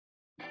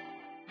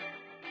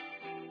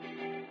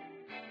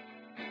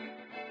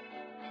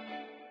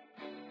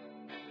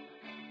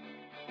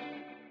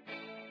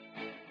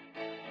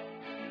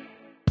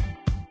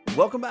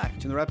Welcome back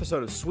to another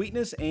episode of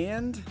Sweetness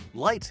and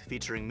Light,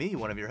 featuring me,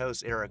 one of your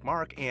hosts, Eric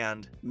Mark,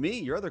 and me,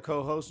 your other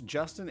co-host,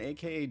 Justin,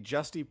 aka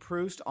Justy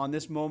Proust, on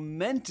this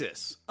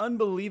momentous,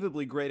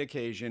 unbelievably great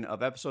occasion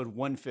of episode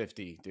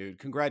 150. Dude,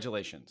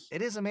 congratulations.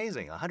 it is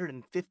amazing.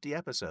 150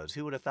 episodes.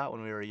 Who would have thought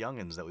when we were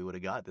youngins that we would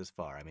have got this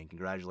far? I mean,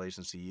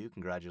 congratulations to you.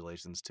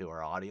 Congratulations to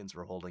our audience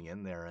for holding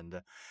in there.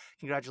 And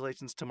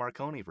congratulations to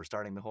Marconi for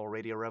starting the whole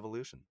radio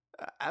revolution.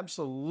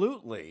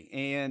 Absolutely.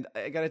 And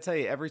I got to tell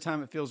you, every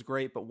time it feels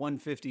great, but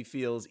 150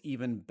 feels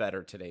even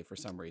better today for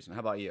some reason. How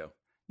about you?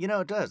 You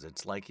know, it does.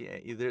 It's like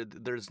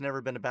there's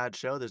never been a bad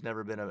show. There's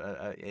never been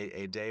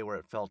a day where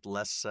it felt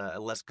less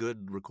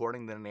good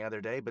recording than any other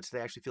day. But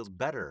today actually feels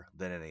better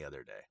than any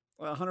other day.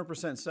 Well,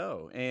 100%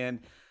 so. And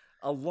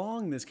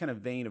along this kind of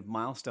vein of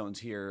milestones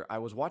here, I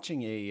was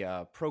watching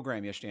a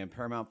program yesterday on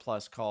Paramount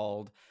Plus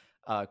called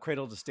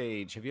Cradle to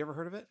Stage. Have you ever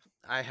heard of it?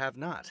 I have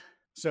not.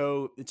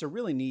 So it's a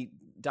really neat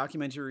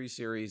documentary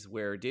series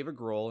where David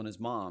Grohl and his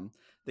mom,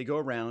 they go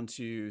around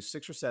to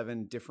 6 or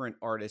 7 different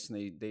artists,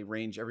 and they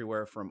range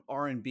everywhere from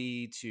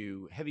R&B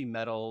to heavy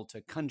metal to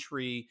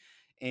country.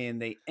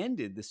 And they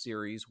ended the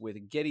series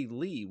with Geddy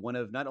Lee, one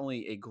of not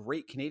only a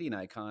great Canadian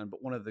icon,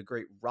 but one of the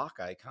great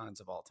rock icons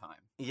of all time.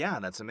 Yeah,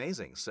 that's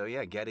amazing. So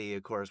yeah, Geddy,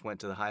 of course,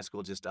 went to the high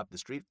school just up the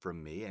street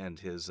from me, and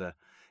his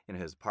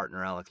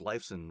partner Alec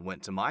Lifeson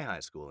went to my high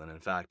school, and in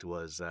fact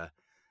was the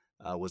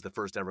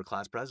first ever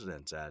class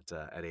president at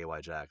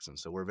AY Jackson.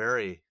 So we're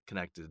very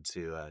connected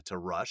to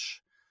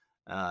Rush,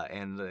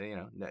 and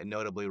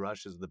notably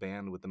Rush is the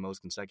band with the most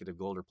consecutive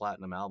gold or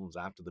platinum albums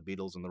after the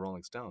Beatles and the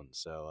Rolling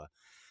Stones.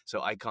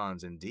 So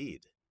icons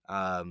indeed.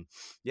 So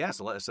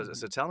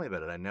tell me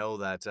about it. I know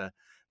that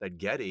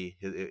Geddy,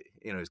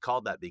 he's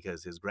called that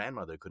because his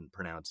grandmother couldn't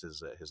pronounce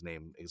his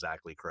name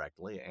exactly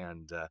correctly,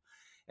 and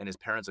his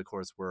parents, of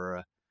course,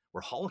 were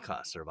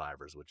Holocaust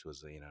survivors, which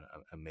was an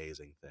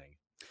amazing thing.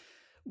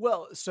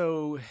 Well,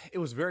 so it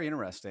was very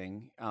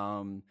interesting.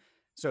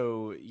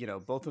 So,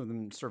 both of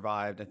them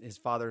survived. His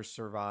father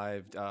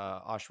survived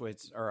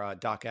Auschwitz or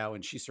Dachau,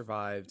 and she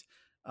survived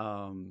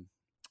Auschwitz.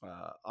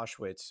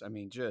 I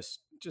mean, just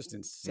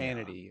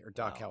insanity, or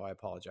Dachau. Wow. I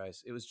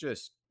apologize. It was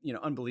just,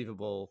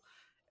 unbelievable.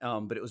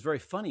 But it was very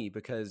funny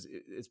because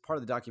it's part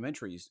of the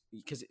documentaries,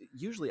 because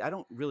usually I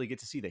don't really get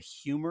to see the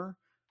humor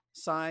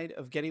side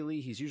of Geddy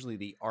Lee. He's usually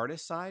the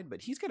artist side,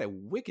 but he's got a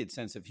wicked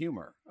sense of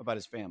humor about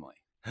his family.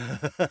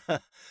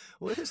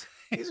 Well,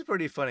 he's a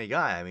pretty funny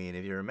guy. I mean,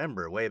 if you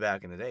remember way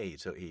back in the day,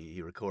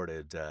 he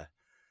recorded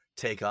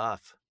 "Take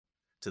Off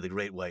to the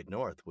Great White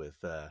North" with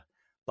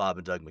Bob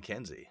and Doug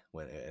McKenzie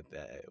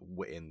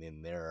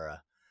in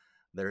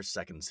their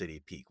Second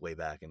City peak way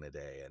back in the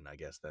day, and I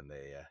guess then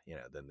they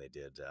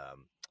did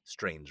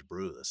 "Strange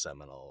Brew," the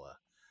seminal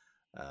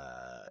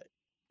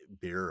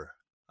beer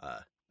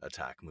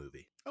attack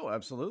movie. Oh,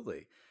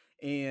 absolutely.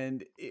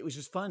 And it was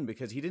just fun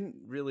because he didn't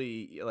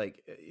really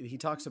he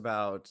talks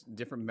about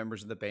different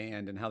members of the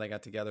band and how they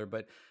got together.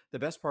 But the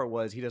best part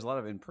was he does a lot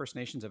of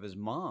impersonations of his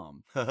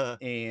mom.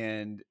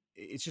 And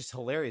it's just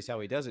hilarious how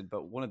he does it.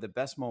 But one of the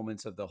best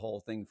moments of the whole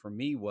thing for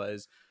me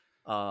was,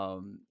 I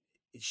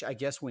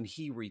guess, when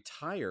he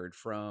retired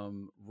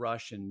from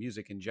Rush and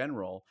music in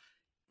general,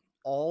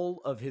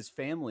 all of his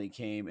family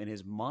came, and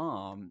his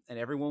mom, and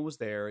everyone was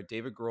there.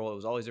 David Grohl, it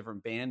was all these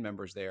different band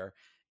members there.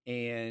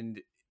 And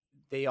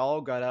they all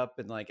got up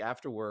and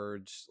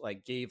afterwards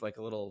gave a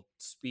little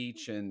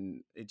speech,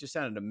 and it just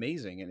sounded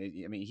amazing. And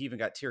he even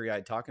got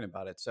teary-eyed talking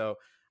about it. So,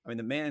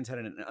 the man's had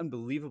an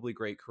unbelievably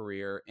great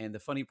career. And the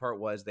funny part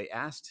was they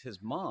asked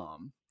his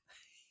mom,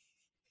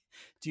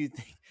 do you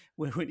think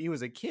when he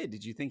was a kid,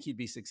 did you think he'd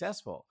be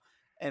successful?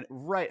 And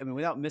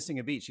without missing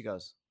a beat, she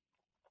goes,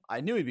 I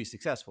knew he'd be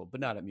successful,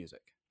 but not at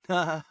music.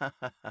 Well,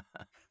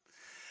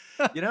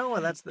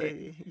 that's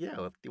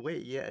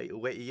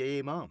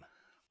mom.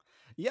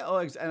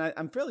 Yeah, and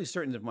I'm fairly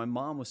certain that if my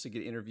mom was to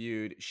get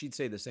interviewed, she'd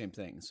say the same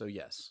thing. So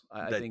yes,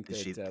 I think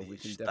that we can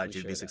definitely thought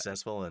you'd be that.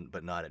 successful,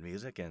 but not at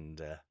music,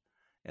 and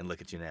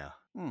look at you now.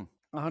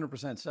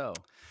 100% so.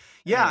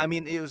 Yeah, I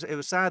mean, it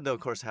was sad though, of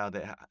course, how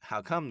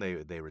come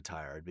they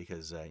retired,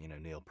 because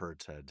Neil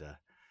Peart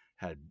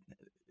had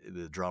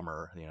the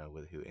drummer,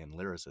 who and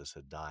lyricist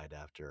had died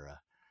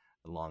after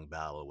a long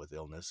battle with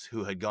illness,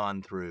 who had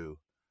gone through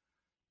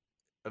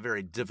a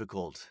very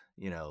difficult,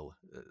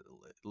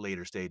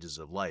 later stages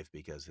of life,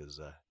 because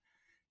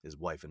his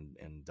wife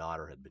and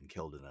daughter had been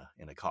killed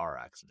in a car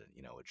accident,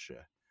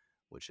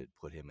 which had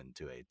put him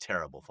into a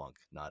terrible funk,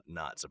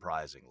 not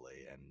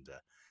surprisingly, and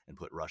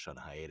put Rush on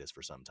hiatus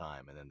for some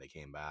time, and then they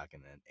came back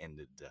and then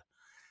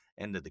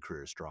ended the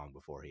career strong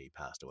before he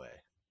passed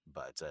away.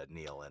 But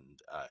Neil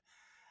and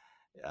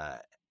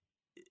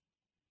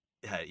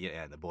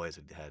the boys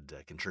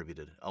had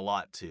contributed a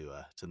lot to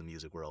the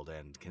music world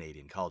and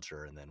Canadian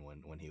culture. And then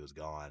when he was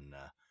gone,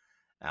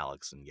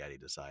 Alex and Geddy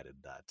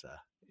decided that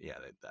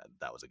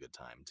was a good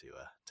time to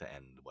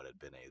end what had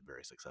been a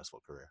very successful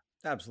career.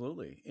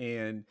 Absolutely.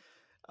 And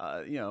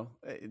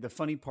the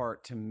funny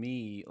part to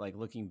me,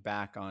 looking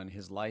back on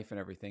his life and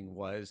everything,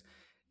 was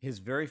his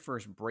very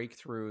first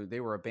breakthrough, they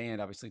were a band,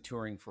 obviously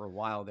touring for a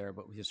while there,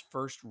 but his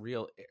first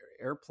real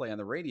airplay on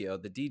the radio,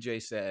 the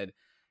DJ said,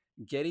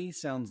 Getty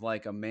sounds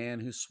like a man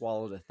who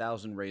swallowed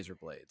 1,000 razor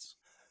blades.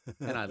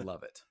 And I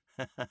love it.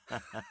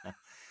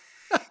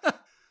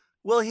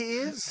 Well, he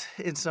is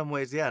in some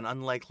ways, yeah, an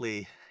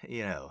unlikely,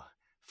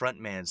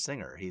 frontman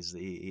singer. He's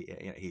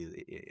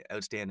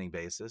outstanding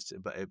bassist,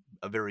 but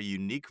a very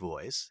unique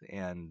voice,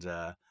 and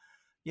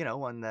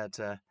one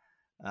that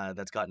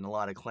that's gotten a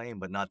lot of acclaim,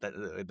 but not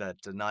that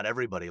not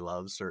everybody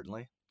loves,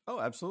 certainly. Oh,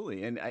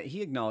 absolutely. And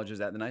he acknowledges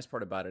that. The nice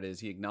part about it is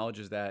he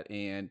acknowledges that.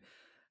 And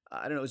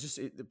I don't know, it's just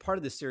part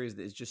of the series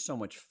that is just so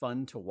much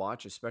fun to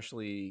watch,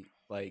 especially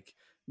like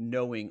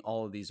knowing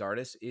all of these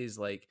artists is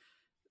like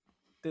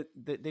that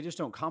they just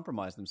don't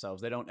compromise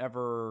themselves. They don't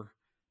ever,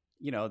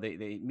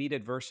 they meet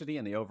adversity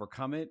and they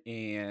overcome it.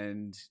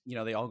 And,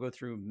 they all go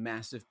through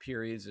massive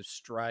periods of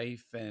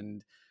strife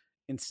and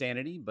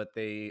insanity, but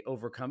they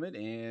overcome it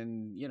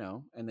and,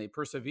 and they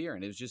persevere.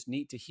 And it was just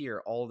neat to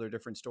hear all their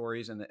different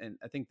stories. And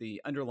I think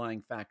the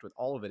underlying fact with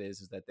all of it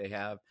is that they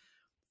have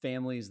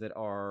families that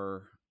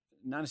are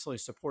not necessarily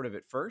supportive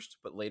at first,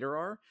 but later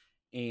are.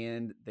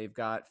 And they've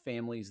got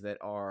families that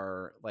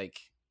are like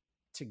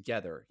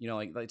together,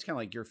 like it's kind of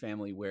like your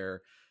family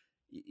where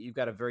you've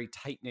got a very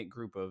tight knit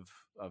group of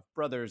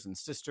brothers and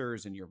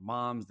sisters, and your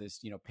mom's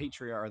this,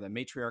 patriarch or the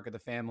matriarch of the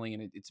family.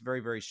 And it's very,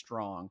 very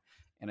strong.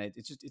 And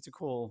it's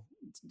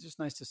just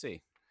nice to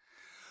see.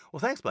 Well,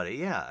 thanks, buddy.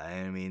 Yeah.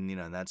 I mean,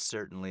 that's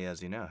certainly,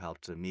 as you know,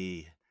 helped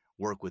me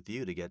work with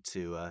you to get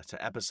to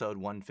episode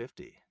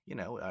 150.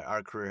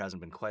 Our career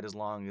hasn't been quite as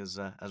long as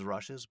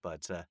Rush's,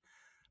 but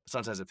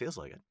sometimes it feels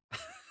like it.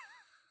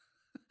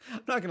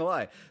 I'm not gonna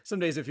lie. Some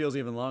days it feels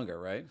even longer,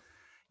 right?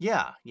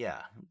 Yeah. It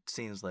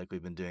seems like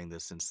we've been doing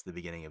this since the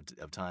beginning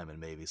of time, and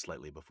maybe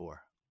slightly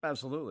before.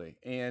 Absolutely.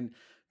 And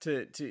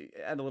to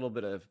add a little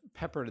bit of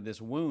pepper to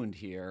this wound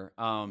here,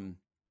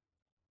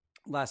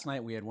 last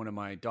night we had one of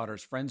my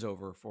daughter's friends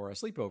over for a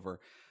sleepover.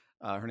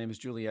 Her name is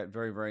Juliet,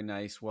 very, very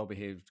nice,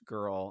 well-behaved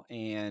girl.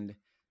 And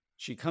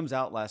she comes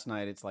out last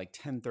night. It's like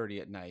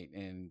 10:30 at night,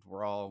 and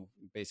we're all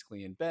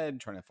basically in bed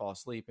trying to fall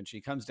asleep. And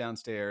she comes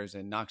downstairs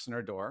and knocks on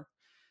our door.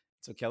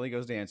 So Kelly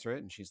goes to answer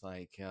it, and she's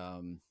like,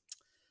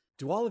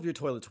 do all of your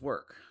toilets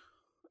work?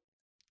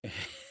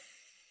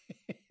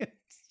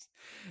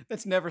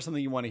 That's never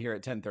something you want to hear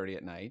at 10:30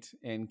 at night.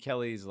 And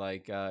Kelly's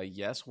like,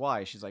 yes,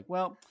 why? She's like,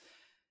 well,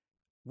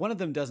 one of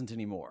them doesn't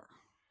anymore.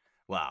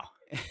 Wow.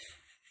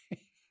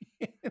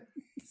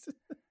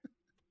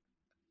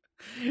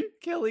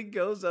 Kelly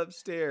goes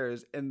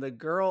upstairs, and the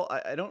girl,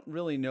 I don't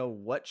really know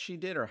what she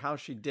did or how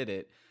she did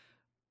it,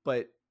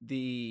 but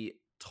the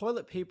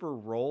toilet paper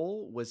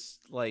roll was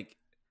like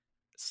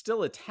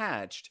still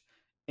attached.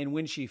 And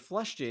when she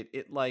flushed it,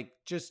 it like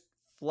just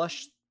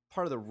flushed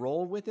part of the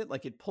roll with it.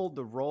 Like it pulled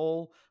the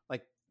roll,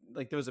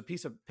 like there was a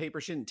piece of paper.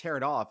 She didn't tear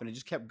it off, and it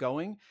just kept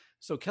going.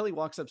 So Kelly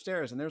walks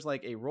upstairs, and there's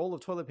like a roll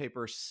of toilet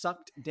paper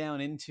sucked down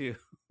into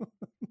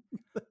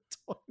the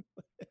toilet.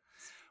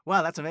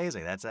 Wow, that's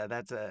amazing.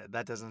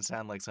 That doesn't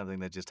sound like something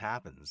that just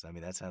happens. I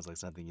mean, that sounds like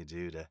something you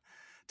do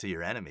to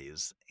your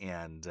enemies,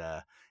 and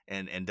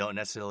don't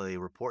necessarily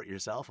report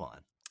yourself on.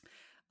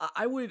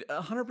 I would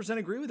 100%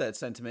 agree with that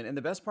sentiment. And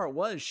the best part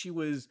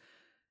was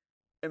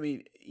I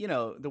mean,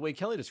 the way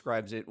Kelly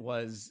describes it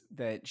was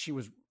that she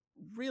was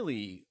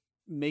really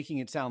making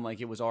it sound like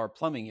it was our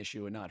plumbing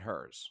issue and not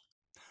hers.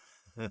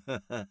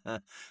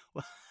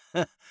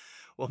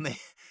 Well,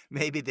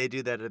 maybe they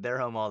do that at their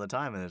home all the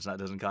time, and it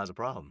doesn't cause a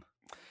problem.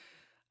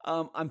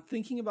 I'm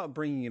thinking about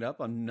bringing it up.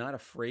 I'm not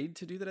afraid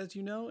to do that, as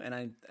you know, and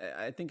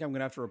I think I'm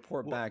going to have to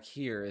report back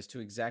here as to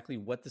exactly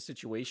what the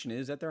situation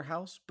is at their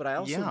house. But I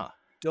also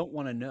don't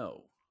want to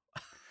know.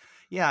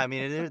 Yeah, I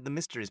mean, the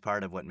mystery is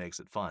part of what makes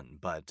it fun.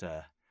 But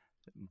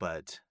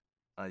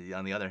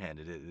on the other hand,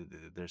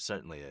 there's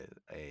certainly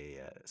a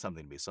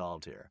something to be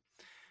solved here.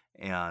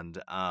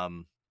 And I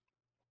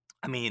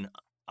mean,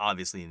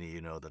 obviously,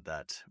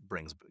 that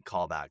brings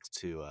callbacks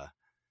to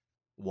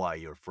why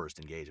your first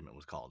engagement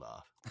was called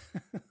off.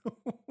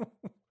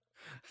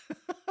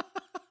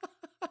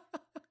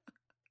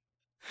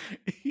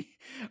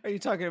 Are you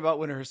talking about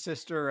when her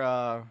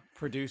sister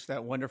produced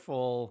that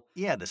wonderful?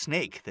 Yeah, the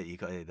snake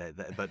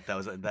but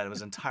that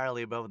was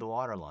entirely above the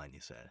waterline,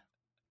 you said.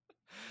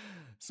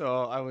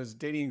 So I was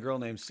dating a girl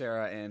named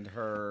Sarah, and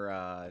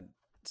her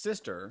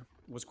sister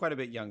was quite a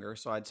bit younger.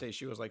 So I'd say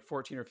she was like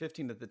 14 or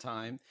 15 at the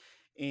time.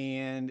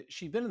 And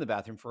she'd been in the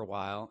bathroom for a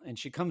while, and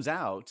she comes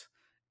out,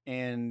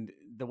 and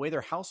the way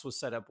their house was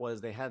set up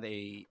was they had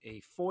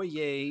a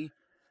foyer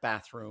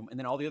bathroom, and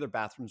then all the other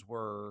bathrooms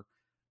were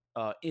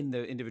in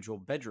the individual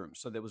bedrooms.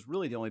 So that was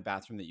really the only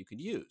bathroom that you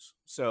could use.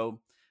 So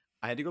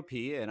I had to go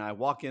pee, and I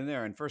walk in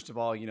there, and first of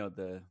all,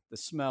 the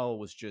smell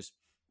was just,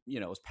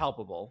 it was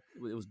palpable.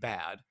 It was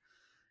bad.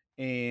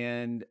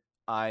 And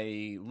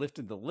I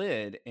lifted the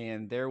lid,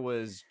 and there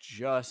was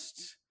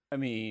just, I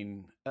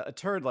mean, a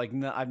turd like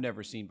I've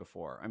never seen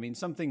before. I mean,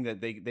 something that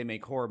they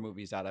make horror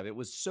movies out of. It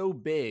was so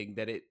big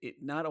that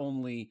it not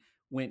only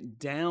went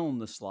down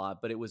the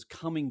slot, but it was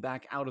coming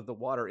back out of the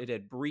water. It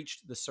had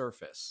breached the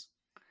surface.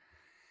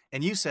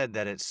 And you said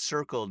that it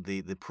circled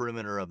the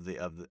perimeter of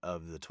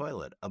the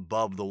toilet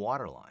above the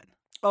water line.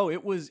 Oh,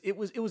 it was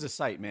a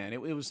sight, man.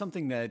 It was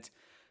something that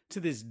to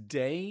this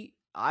day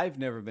I've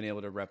never been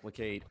able to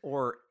replicate,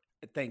 or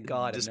thank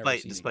God I've never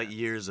seen Despite again.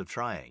 years of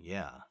trying.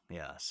 Yeah.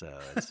 So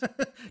it's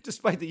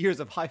Despite the years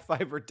of high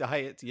fiber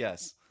diet,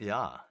 yes.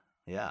 yeah.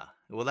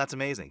 Well, that's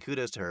amazing.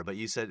 Kudos to her. But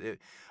you said,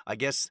 I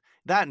guess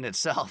that in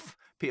itself,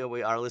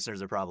 our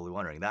listeners are probably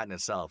wondering, that in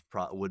itself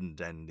wouldn't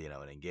end,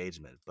 an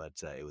engagement.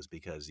 But it was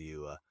because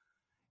you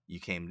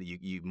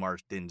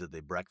marched into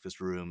the breakfast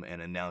room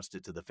and announced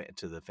it to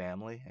the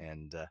family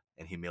and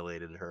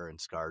humiliated her and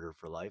scarred her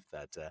for life.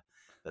 That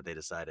they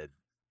decided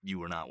you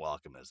were not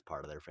welcome as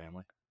part of their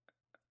family.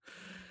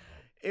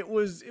 It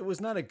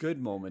was not a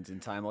good moment in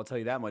time, I'll tell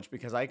you that much,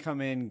 because I come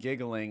in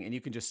giggling and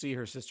you can just see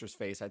her sister's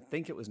face. I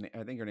think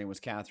her name was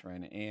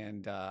Catherine,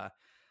 and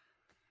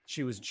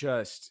she was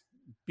just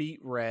beet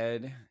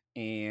red,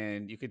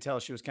 and you could tell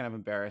she was kind of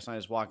embarrassed. And I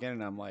just walk in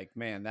and I'm like,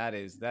 man, that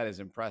is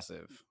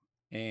impressive.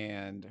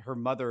 And her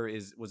mother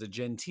was a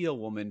genteel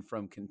woman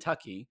from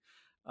Kentucky,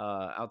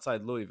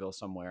 outside Louisville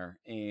somewhere,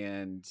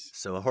 and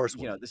so a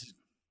horsewoman. this is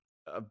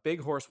a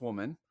big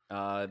horsewoman,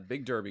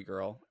 big derby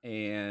girl,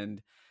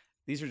 and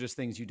these are just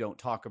things you don't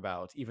talk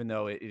about, even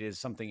though it is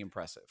something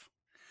impressive.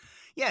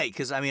 Yeah,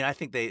 because I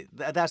think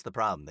that's the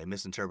problem. They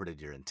misinterpreted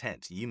your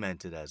intent. You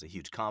meant it as a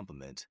huge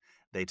compliment.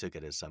 They took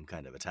it as some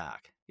kind of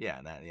attack. Yeah,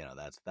 and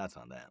that's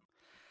on them.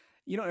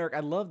 Eric, I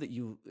love that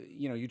you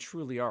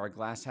truly are a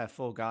glass half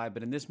full guy,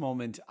 but in this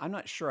moment, I'm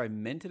not sure I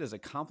meant it as a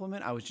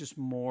compliment. I was just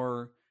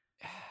more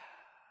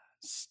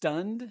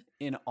stunned,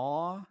 in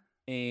awe,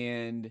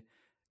 and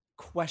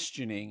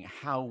questioning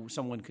how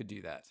someone could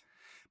do that.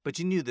 But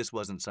you knew this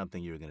wasn't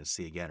something you were going to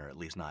see again, or at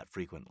least not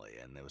frequently,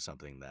 and it was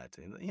something that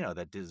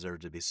that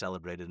deserved to be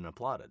celebrated and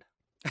applauded.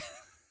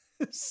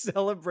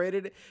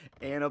 Celebrated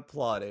and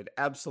applauded,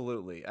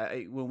 absolutely.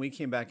 When we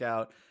came back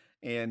out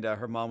and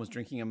her mom was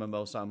drinking a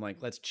mimosa, I'm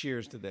like, let's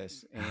cheers to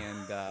this.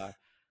 And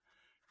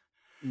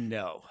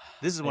no,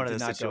 this is one of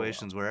the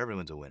situations where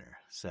everyone's a winner.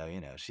 So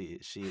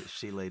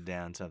she laid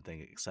down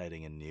something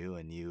exciting and new,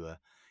 and you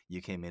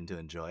came in to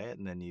enjoy it,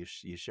 and then you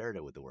shared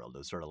it with the world. It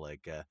was sort of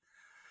like.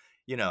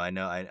 I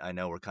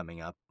know we're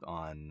coming up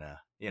on,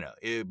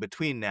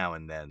 between now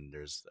and then,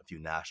 there's a few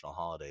national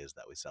holidays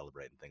that we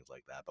celebrate and things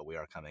like that. But we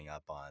are coming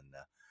up on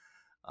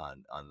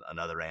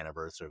another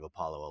anniversary of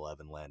Apollo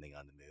 11 landing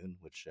on the moon,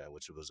 which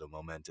was a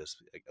momentous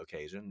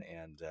occasion.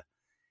 And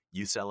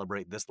you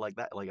celebrate this like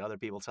that, like other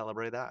people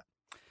celebrate that.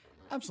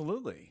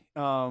 Absolutely,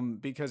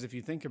 because if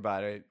you think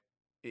about it,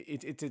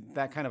 it's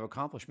that kind of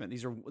accomplishment.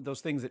 These are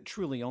those things that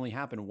truly only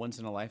happen once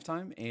in a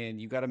lifetime, and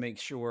you got to make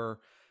sure.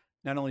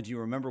 Not only do you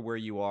remember where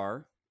you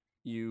are,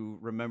 you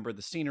remember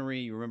the scenery,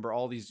 you remember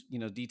all these,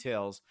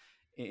 details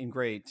in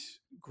great,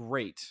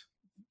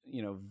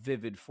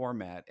 vivid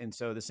format. And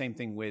so the same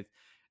thing with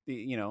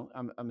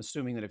I'm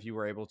assuming that if you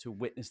were able to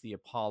witness the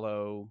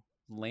Apollo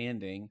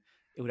landing,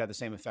 it would have the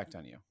same effect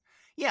on you.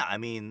 Yeah. I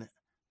mean,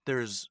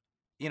 there's,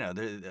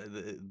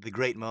 the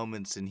great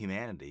moments in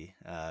humanity,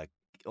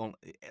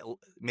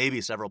 maybe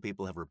several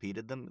people have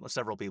repeated them.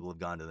 Several people have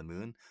gone to the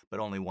moon,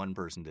 but only one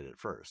person did it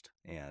first,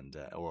 and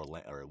or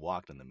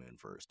walked on the moon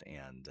first.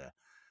 And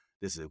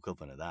this is the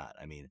equivalent of that.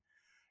 I mean,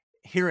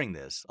 hearing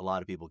this, a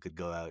lot of people could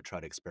go out, try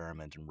to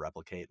experiment and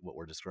replicate what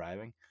we're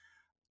describing.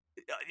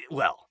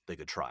 Well, they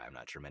could try. I'm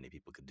not sure many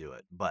people could do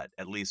it, but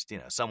at least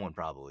someone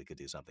probably could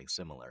do something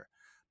similar.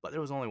 But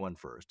there was only one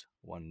first,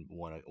 one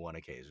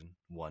occasion,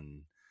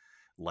 one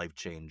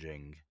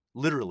life-changing.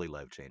 Literally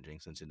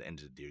life-changing, since it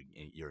ended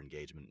your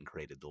engagement and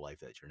created the life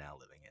that you're now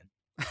living in.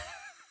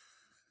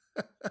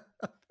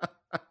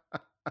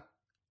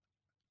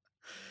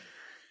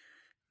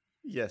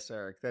 Yes,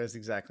 Eric, that is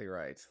exactly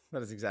right.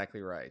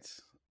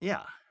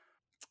 Yeah.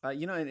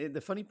 And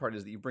the funny part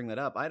is that you bring that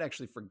up. I'd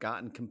actually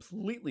forgotten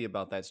completely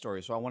about that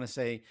story. So I want to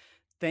say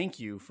thank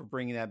you for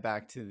bringing that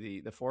back to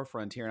the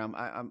forefront here. And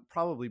I'm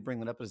probably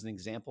bringing it up as an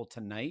example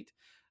tonight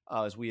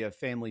as we have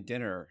family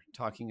dinner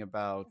talking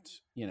about,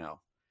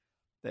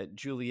 that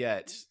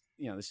Juliet,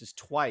 this is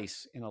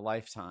twice in a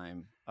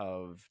lifetime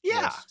of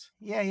yeah,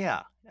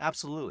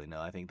 absolutely.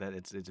 No, I think that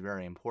it's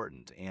very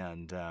important,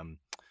 and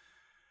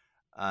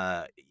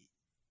I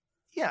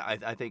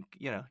think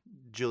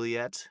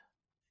Juliet.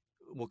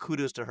 Well,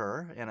 kudos to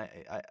her, and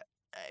I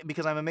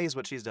because I'm amazed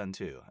what she's done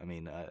too. I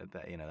mean,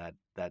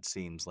 that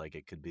seems like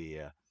it could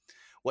be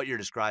what you're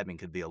describing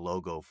could be a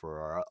logo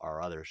for our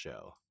other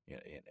show.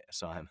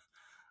 So I'm,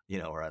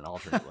 or an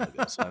alternate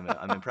logo. So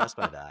I'm impressed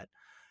by that.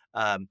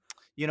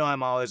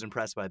 I'm always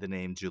impressed by the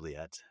name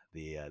Juliet,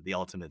 the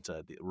ultimate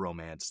the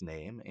romance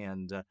name,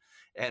 and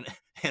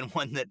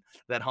one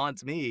that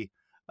haunts me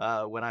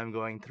when I'm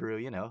going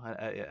through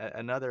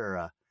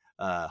another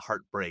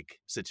heartbreak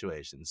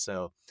situation.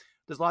 So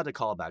there's a lot of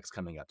callbacks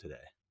coming up today,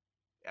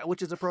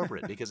 which is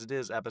appropriate because it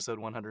is episode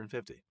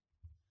 150.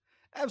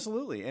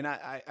 Absolutely, and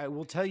I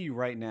will tell you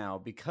right now,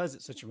 because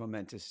it's such a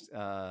momentous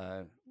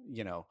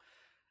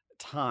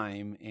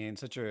time and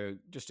such a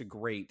just a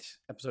great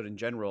episode in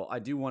general. I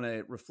do want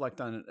to reflect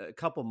on a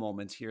couple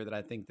moments here that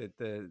I think that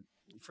the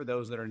for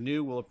those that are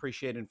new will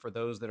appreciate, and for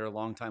those that are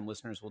longtime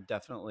listeners will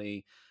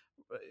definitely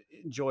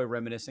enjoy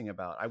reminiscing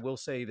about. I will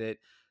say that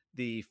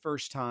the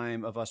first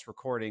time of us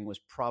recording was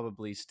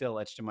probably still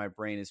etched in my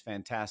brain as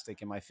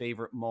fantastic, and my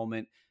favorite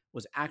moment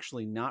was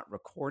actually not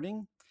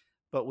recording,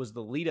 but was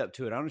the lead up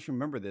to it. I don't know if you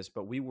remember this,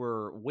 but we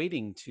were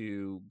waiting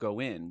to go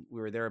in.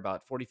 We were there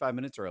about 45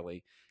 minutes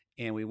early,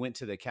 and we went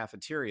to the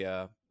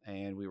cafeteria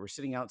and we were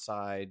sitting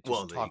outside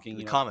Well, just talking,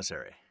 the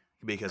commissary,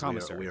 because we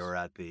commissaries. were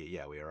at we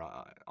were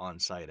on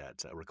site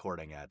at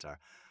recording at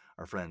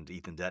our friend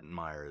Ethan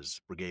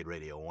Dettenmeyer's Brigade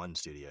Radio 1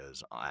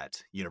 studios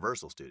at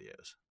Universal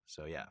Studios.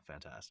 So yeah,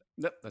 fantastic.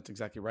 Yep, that's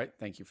exactly right.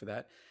 Thank you for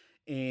that.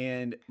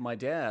 And my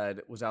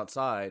dad was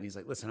outside. He's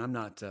like, "Listen, I'm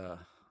not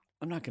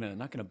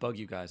gonna bug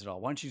you guys at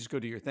all. Why don't you just go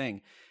do your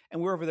thing?"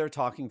 And we're over there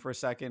talking for a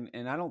second.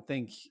 And I don't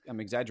think I'm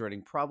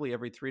exaggerating. Probably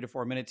every 3 to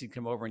 4 minutes, he'd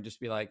come over and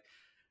just be like,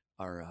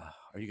 Are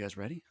you guys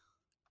ready?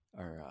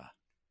 Are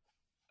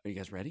you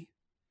guys ready?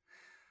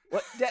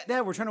 What,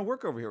 Dad? We're trying to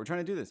work over here. We're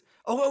trying to do this.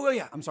 Oh,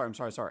 yeah. I'm sorry.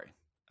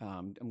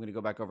 I'm going to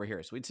go back over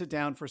here." So we'd sit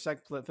down for a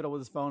sec, fiddle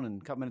with his phone,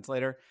 and a couple minutes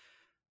later,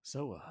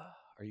 "So,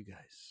 are you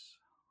guys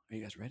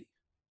ready?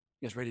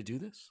 You guys ready to do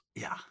this?"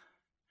 Yeah.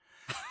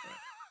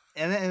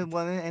 And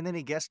then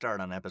he guest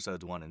starred on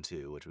episodes 1 and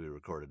 2, which we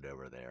recorded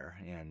over there,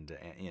 and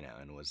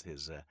was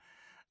his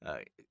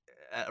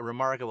a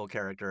remarkable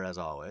character as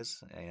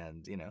always.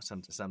 And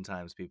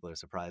sometimes people are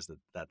surprised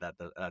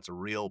that's a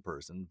real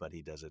person, but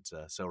he does it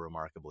so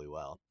remarkably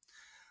well.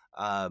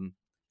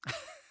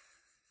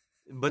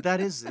 But that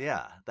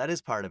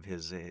is part of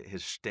his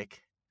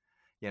shtick.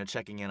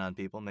 Checking in on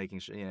people, making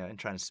sure and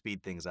trying to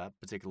speed things up,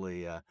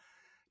 particularly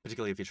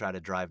if you try to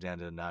drive down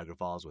to Niagara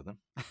Falls with him.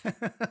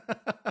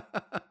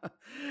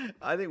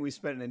 I think we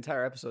spent an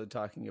entire episode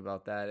talking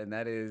about that, and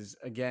that is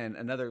again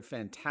another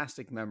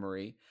fantastic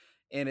memory.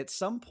 And at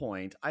some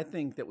point, I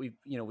think that we've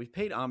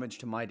paid homage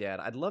to my dad.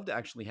 I'd love to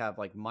actually have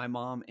like my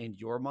mom and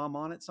your mom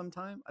on it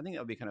sometime. I think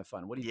that would be kind of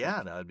fun. What do you Yeah,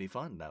 think? that would be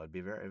fun. That would be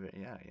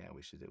yeah.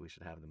 We should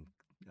have them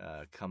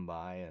come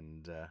by,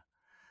 and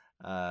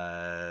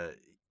uh,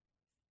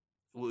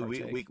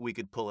 Partake. we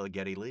could pull a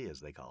Geddy Lee,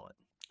 as they call it.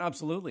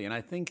 Absolutely. And I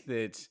think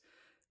that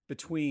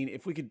between,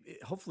 if we could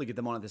hopefully get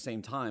them on at the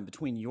same time,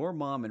 between your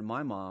mom and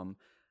my mom,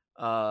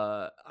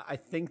 I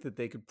think that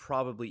they could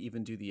probably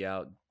even do the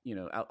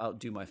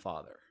outdo my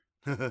father.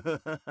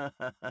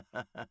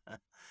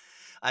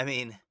 I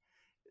mean,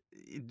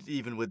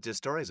 even with just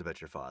stories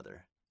about your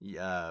father.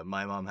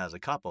 My mom has a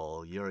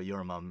couple.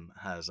 Your mom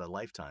has a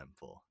lifetime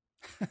full.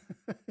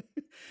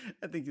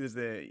 I think as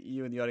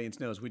you and the audience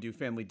knows, we do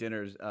family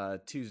dinners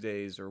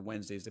Tuesdays or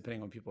Wednesdays, depending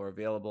on when people are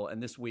available.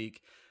 And this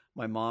week,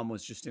 my mom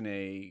was just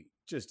in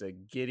just a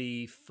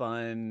giddy,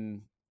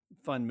 fun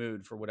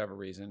mood for whatever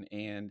reason,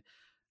 and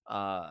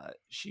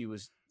she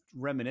was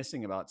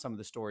reminiscing about some of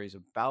the stories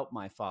about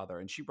my father,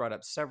 and she brought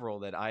up several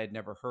that I had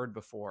never heard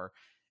before.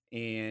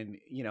 And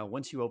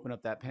once you open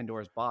up that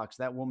Pandora's box,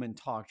 that woman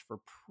talked for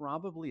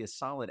probably a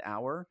solid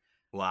hour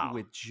Wow.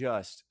 with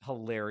just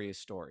hilarious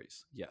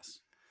stories. Yes.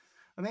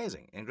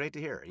 Amazing and great to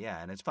hear.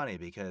 Yeah, and it's funny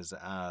because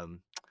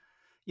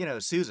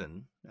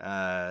Susan,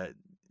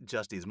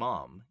 Justy's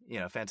mom,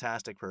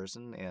 fantastic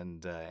person,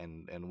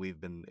 and we've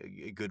been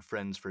good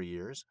friends for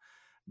years.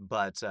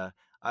 But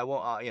I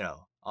won't,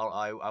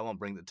 I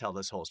won't tell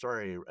this whole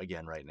story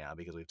again right now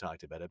because we've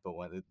talked about it. But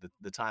when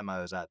the time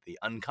I was at the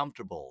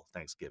uncomfortable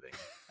Thanksgiving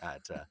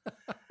at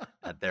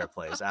their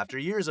place after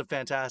years of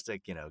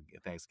fantastic,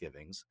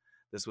 Thanksgivings,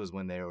 this was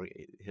when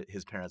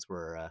his parents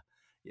were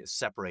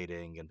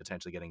separating and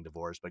potentially getting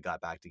divorced, but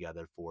got back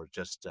together for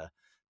just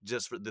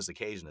for this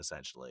occasion,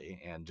 essentially.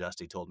 And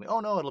Justy told me, "Oh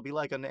no, it'll be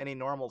like on any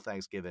normal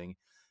Thanksgiving,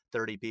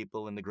 30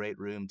 people in the great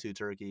room, 2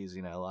 turkeys,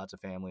 lots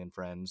of family and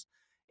friends."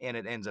 And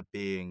it ends up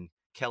being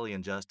Kelly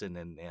and Justin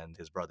and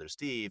his brother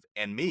Steve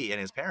and me and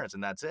his parents,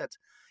 and that's it,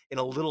 in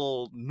a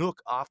little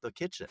nook off the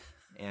kitchen.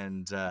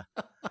 And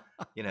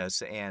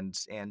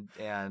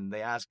and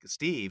they ask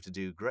Steve to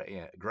do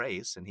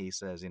grace, and he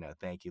says,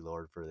 "Thank you,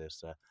 Lord, for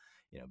this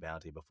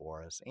bounty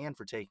before us and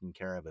for taking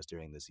care of us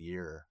during this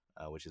year,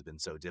 which has been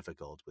so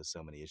difficult with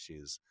so many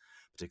issues,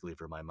 particularly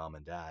for my mom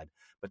and dad.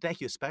 But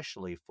thank you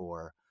especially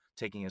for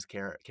taking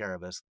care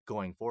of us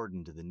going forward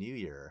into the new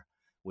year,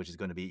 which is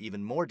going to be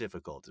even more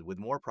difficult with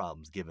more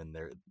problems given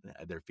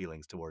their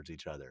feelings towards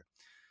each other."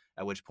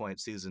 At which point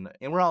Susan,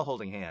 and we're all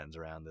holding hands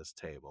around this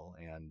table,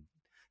 and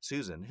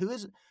Susan,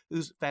 who's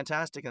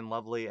fantastic and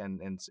lovely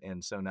and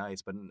so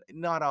nice, but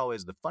not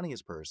always the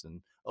funniest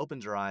person,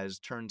 opens her eyes,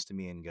 turns to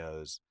me, and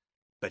goes,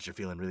 "Bet you're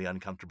feeling really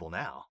uncomfortable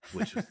now,"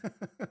 which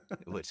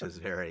is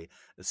very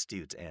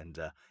astute and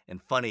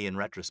funny in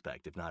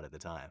retrospect, if not at the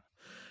time.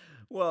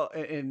 Well,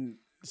 and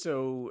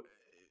so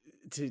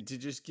to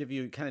just give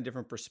you kind of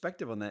different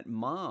perspective on that,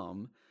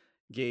 mom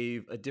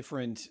gave a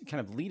different kind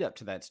of lead up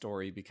to that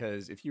story,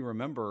 because if you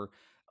remember,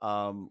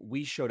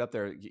 we showed up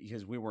there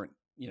because we weren't,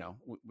 we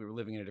were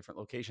living in a different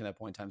location at that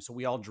point in time. So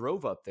we all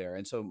drove up there.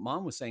 And so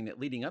mom was saying that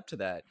leading up to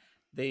that,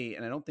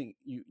 and I don't think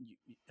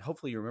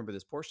hopefully you remember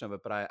this portion of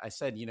it, but I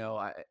said,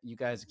 you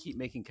guys keep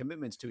making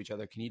commitments to each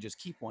other. Can you just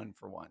keep one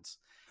for once?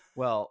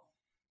 Well,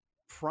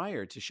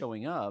 prior to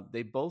showing up,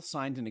 they both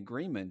signed an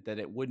agreement that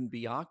it wouldn't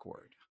be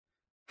awkward.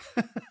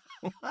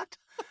 What?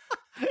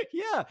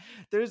 Yeah,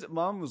 there's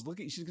mom was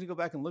looking. She's going to go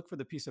back and look for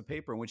the piece of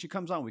paper. And when she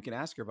comes on, we can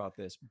ask her about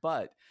this.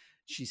 But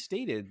she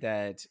stated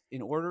that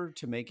in order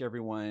to make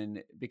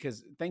everyone,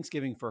 because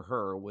Thanksgiving for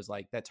her was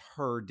like, that's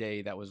her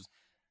day.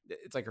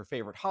 It's like her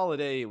favorite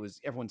holiday. It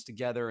was everyone's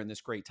together in this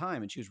great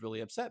time. And she was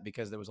really upset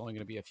because there was only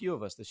going to be a few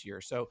of us this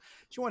year. So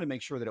she wanted to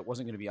make sure that it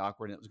wasn't going to be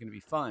awkward and it was going to be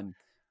fun.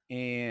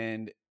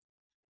 And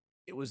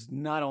it was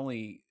not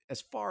only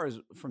as far as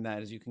from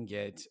that as you can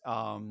get.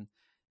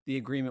 The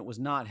agreement was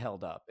not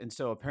held up. And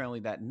so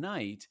apparently that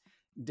night,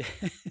 Dad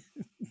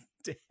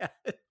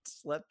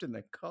slept in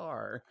the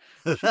car.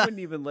 She wouldn't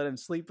even let him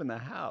sleep in the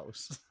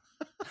house.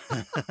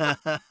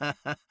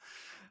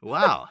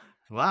 Wow.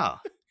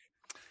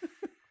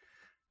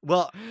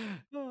 Well,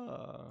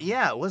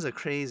 yeah, it was a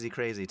crazy,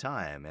 crazy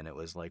time. And it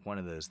was like one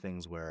of those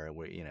things where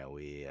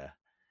we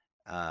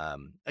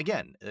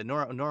again, a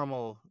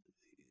normal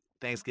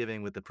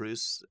Thanksgiving with the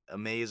Pruss,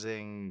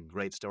 amazing,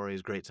 great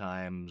stories, great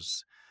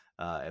times,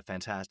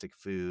 fantastic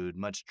food,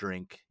 much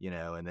drink,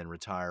 and then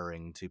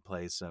retiring to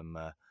play some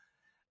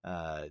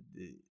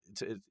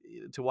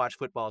to watch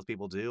football as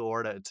people do,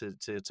 or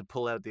to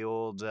pull out the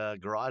old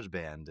garage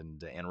band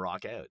and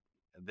rock out.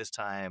 This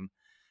time,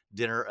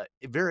 dinner,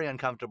 very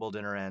uncomfortable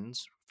dinner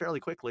ends fairly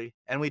quickly,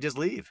 and we just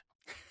leave.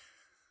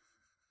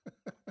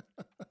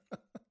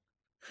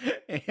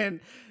 And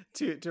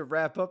to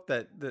wrap up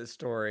the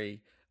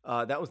story,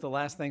 that was the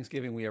last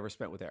Thanksgiving we ever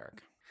spent with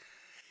Eric.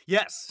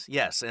 Yes.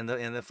 And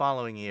in the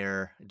following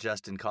year,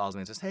 Justin calls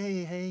me and says,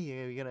 "Hey,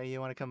 you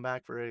want to come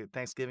back for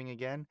Thanksgiving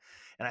again?"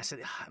 And I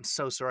said, "I'm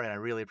so sorry, and I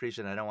really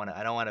appreciate it. I don't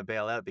want to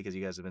bail out because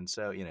you guys have been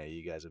so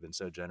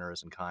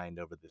generous and kind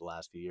over the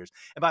last few years.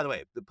 And by the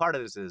way, the part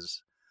of this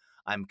is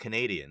I'm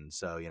Canadian,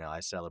 so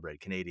I celebrate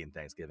Canadian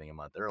Thanksgiving a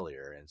month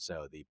earlier, and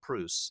so the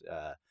Pruss,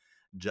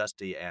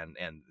 Justy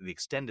and the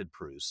extended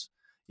Pruss,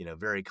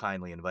 very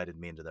kindly invited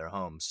me into their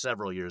home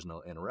several years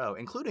in a row,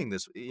 including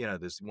this,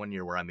 this one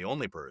year where I'm the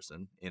only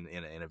person in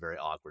a very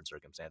awkward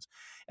circumstance.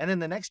 And then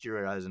the next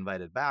year I was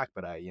invited back,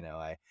 but I'd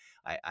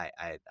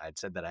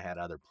said that I had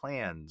other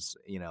plans,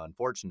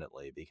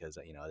 unfortunately, because,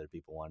 other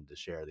people wanted to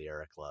share the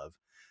Eric love.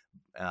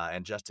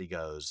 And Justy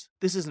goes,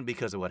 "This isn't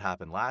because of what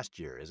happened last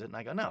year, is it?" And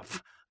I go, "No,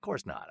 of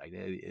course not.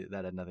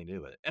 That had nothing to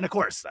do with it." And of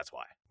course, that's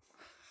why.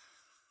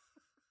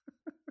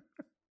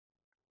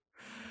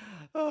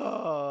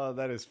 Oh,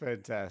 that is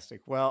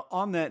fantastic. Well,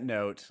 on that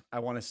note, I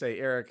want to say,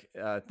 Eric,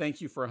 thank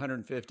you for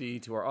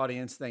 150 to our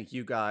audience. Thank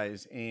you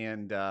guys.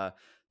 And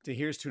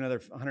here's to another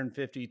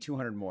 150,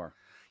 200 more.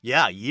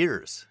 Yeah,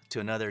 years to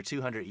another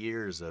 200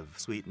 years of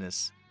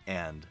sweetness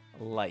and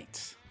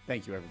light.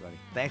 Thank you, everybody.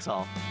 Thanks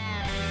all.